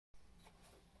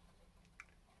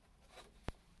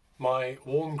My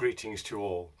warm greetings to you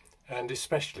all, and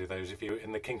especially those of you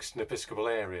in the Kingston Episcopal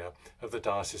area of the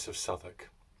Diocese of Southwark.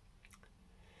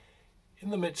 In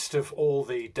the midst of all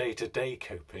the day-to-day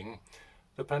coping,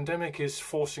 the pandemic is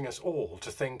forcing us all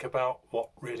to think about what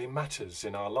really matters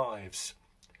in our lives.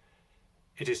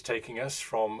 It is taking us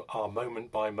from our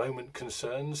moment-by-moment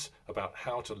concerns about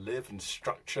how to live and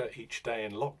structure each day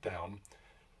in lockdown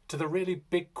to the really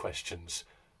big questions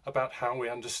about how we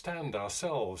understand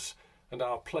ourselves and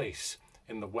our place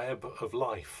in the web of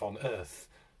life on Earth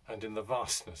and in the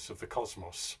vastness of the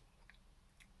cosmos.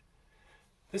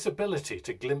 This ability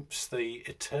to glimpse the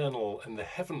eternal and the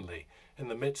heavenly in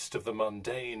the midst of the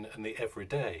mundane and the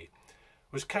everyday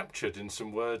was captured in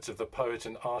some words of the poet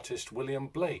and artist William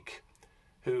Blake,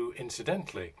 who,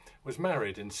 incidentally, was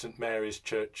married in St Mary's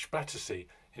Church, Battersea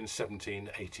in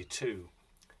 1782.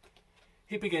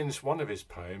 He begins one of his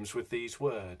poems with these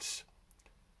words: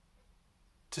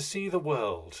 "To see the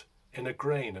world in a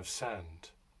grain of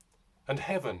sand, and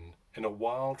heaven in a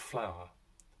wild flower,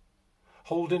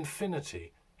 hold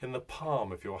infinity in the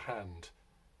palm of your hand,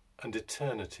 and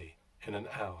eternity in an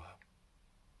hour."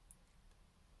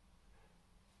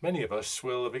 Many of us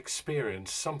will have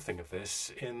experienced something of this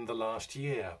in the last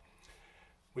year.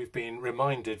 We've been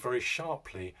reminded very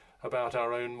sharply about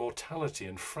our own mortality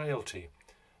and frailty,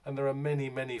 and there are many,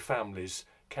 many families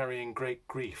carrying great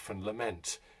grief and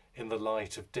lament in the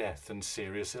light of death and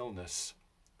serious illness.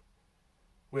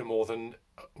 We're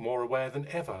more aware than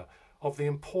ever of the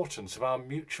importance of our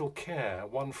mutual care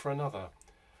one for another,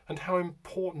 and how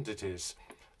important it is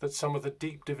that some of the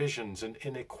deep divisions and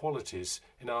inequalities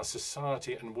in our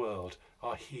society and world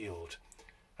are healed,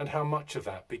 and how much of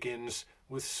that begins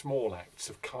with small acts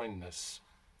of kindness.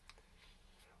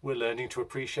 We're learning to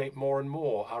appreciate more and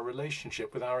more our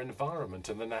relationship with our environment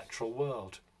and the natural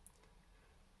world.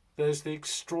 There's the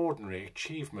extraordinary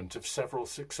achievement of several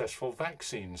successful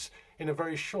vaccines in a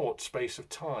very short space of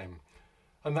time,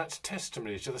 and that's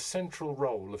testimony to the central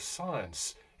role of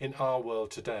science in our world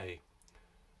today,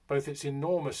 both its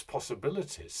enormous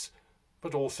possibilities,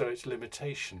 but also its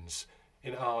limitations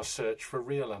in our search for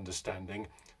real understanding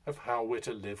of how we're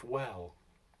to live well.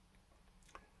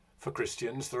 For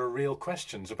Christians, there are real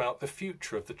questions about the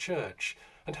future of the Church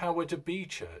and how we're to be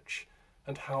Church,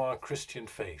 and how our Christian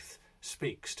faith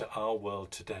speaks to our world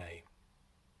today.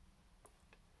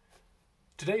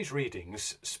 Today's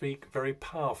readings speak very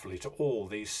powerfully to all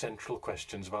these central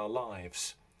questions of our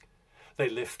lives. They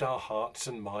lift our hearts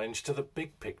and minds to the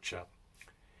big picture.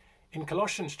 In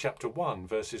Colossians chapter 1,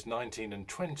 verses 19 and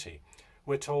 20,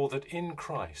 we're told that in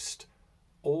Christ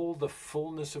all the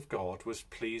fullness of God was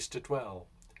pleased to dwell,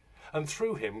 and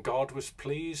through him God was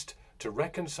pleased to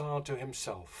reconcile to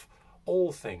himself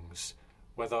all things,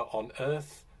 whether on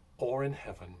earth or in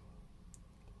heaven.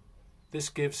 This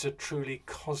gives a truly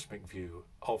cosmic view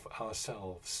of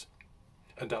ourselves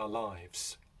and our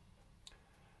lives.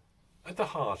 At the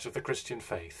heart of the Christian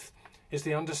faith is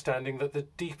the understanding that the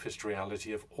deepest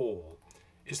reality of all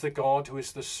is the God who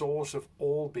is the source of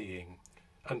all being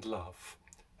and love,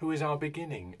 who is our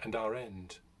beginning and our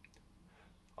end.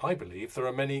 I believe there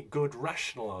are many good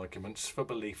rational arguments for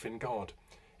belief in God.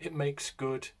 It makes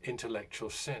good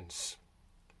intellectual sense.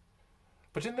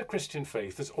 But in the Christian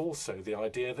faith there's also the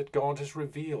idea that God has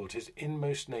revealed his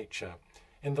inmost nature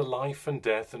in the life and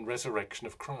death and resurrection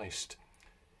of Christ.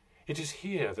 It is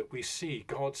here that we see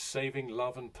God's saving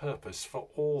love and purpose for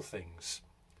all things.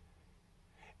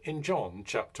 In John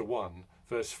chapter 1,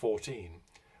 verse 14,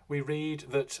 we read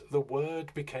that the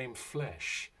Word became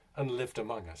flesh and lived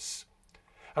among us,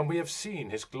 and we have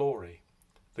seen his glory,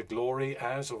 the glory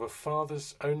as of a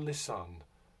Father's only Son,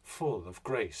 full of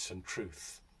grace and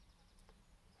truth.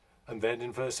 And then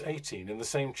in verse 18 in the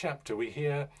same chapter we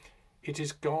hear, "It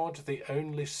is God the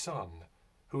only Son,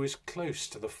 who is close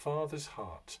to the Father's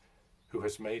heart, who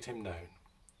has made him known."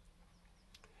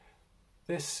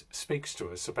 This speaks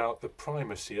to us about the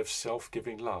primacy of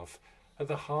self-giving love at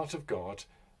the heart of God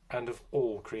and of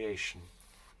all creation.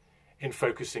 In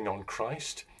focusing on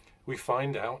Christ, we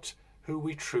find out who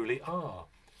we truly are,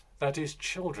 that is,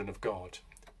 children of God,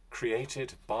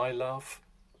 created by love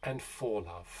and for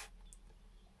love.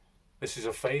 This is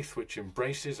a faith which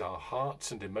embraces our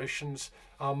hearts and emotions,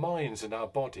 our minds and our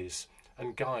bodies,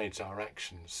 and guides our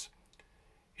actions.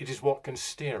 It is what can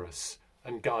steer us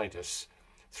and guide us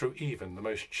through even the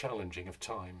most challenging of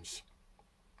times.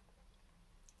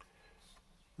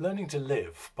 Learning to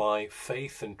live by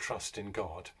faith and trust in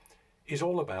God is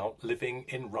all about living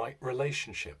in right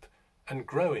relationship and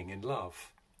growing in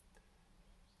love.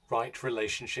 Right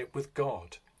relationship with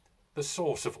God, the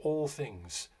source of all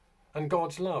things, and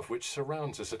God's love which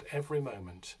surrounds us at every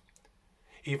moment.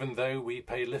 Even though we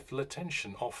pay little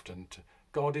attention often,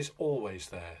 God is always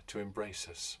there to embrace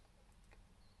us.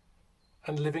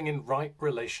 And living in right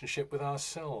relationship with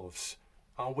ourselves,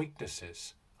 our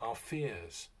weaknesses, our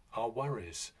fears, our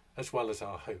worries, as well as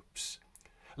our hopes.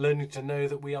 Learning to know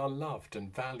that we are loved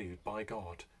and valued by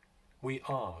God. We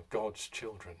are God's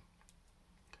children.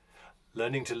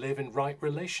 Learning to live in right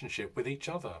relationship with each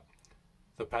other.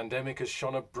 The pandemic has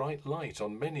shone a bright light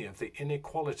on many of the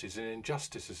inequalities and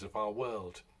injustices of our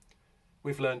world.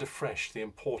 We've learned afresh the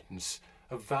importance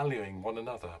of valuing one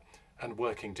another and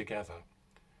working together.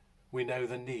 We know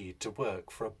the need to work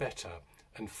for a better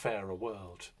and fairer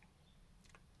world.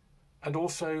 And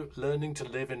also learning to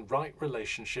live in right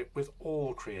relationship with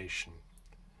all creation.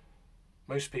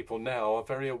 Most people now are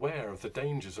very aware of the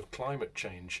dangers of climate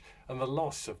change and the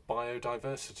loss of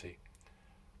biodiversity.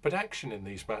 But action in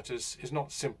these matters is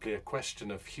not simply a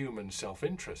question of human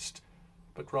self-interest,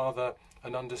 but rather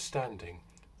an understanding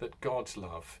that God's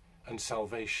love and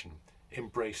salvation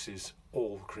embraces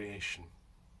all creation.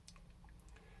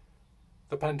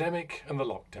 The pandemic and the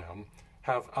lockdown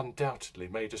have undoubtedly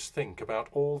made us think about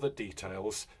all the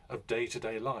details of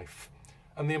day-to-day life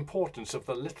and the importance of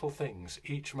the little things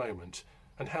each moment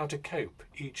and how to cope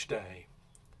each day.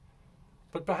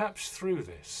 But perhaps through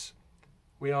this,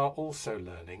 we are also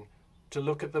learning to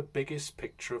look at the biggest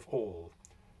picture of all,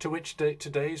 to which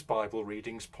today's Bible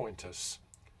readings point us.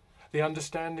 The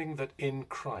understanding that in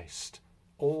Christ,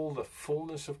 all the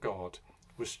fullness of God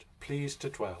was pleased to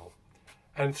dwell,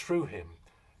 and through him,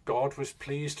 God was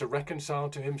pleased to reconcile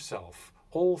to himself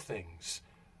all things,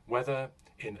 whether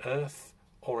in earth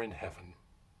or in heaven.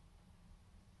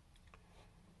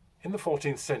 In the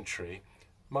 14th century,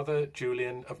 Mother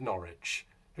Julian of Norwich,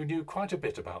 who knew quite a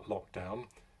bit about lockdown,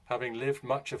 having lived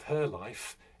much of her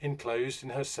life enclosed in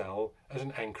her cell as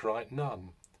an anchorite nun,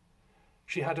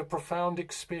 she had a profound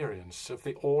experience of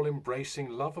the all-embracing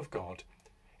love of God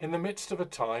in the midst of a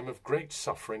time of great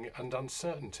suffering and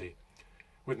uncertainty,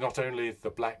 with not only the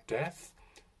Black Death,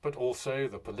 but also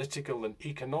the political and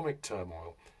economic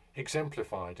turmoil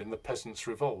exemplified in the Peasants'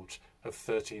 Revolt of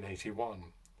 1381.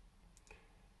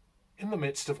 In the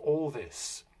midst of all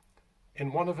this,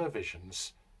 in one of her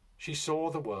visions, she saw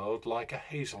the world like a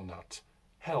hazelnut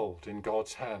held in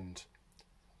God's hand,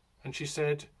 and she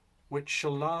said, "Which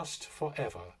shall last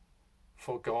forever,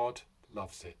 for God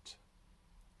loves it."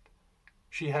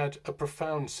 She had a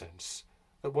profound sense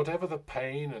that whatever the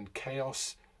pain and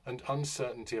chaos and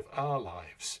uncertainty of our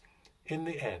lives, in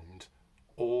the end,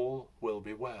 all will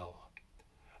be well,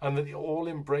 and that the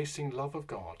all-embracing love of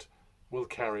God will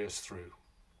carry us through.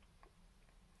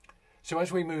 So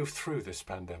as we move through this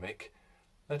pandemic,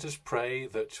 let us pray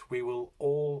that we will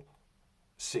all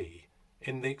see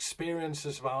in the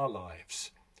experiences of our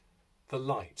lives the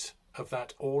light of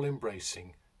that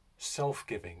all-embracing,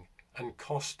 self-giving and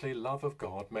costly love of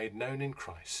God made known in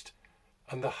Christ,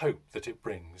 and the hope that it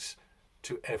brings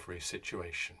to every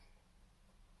situation.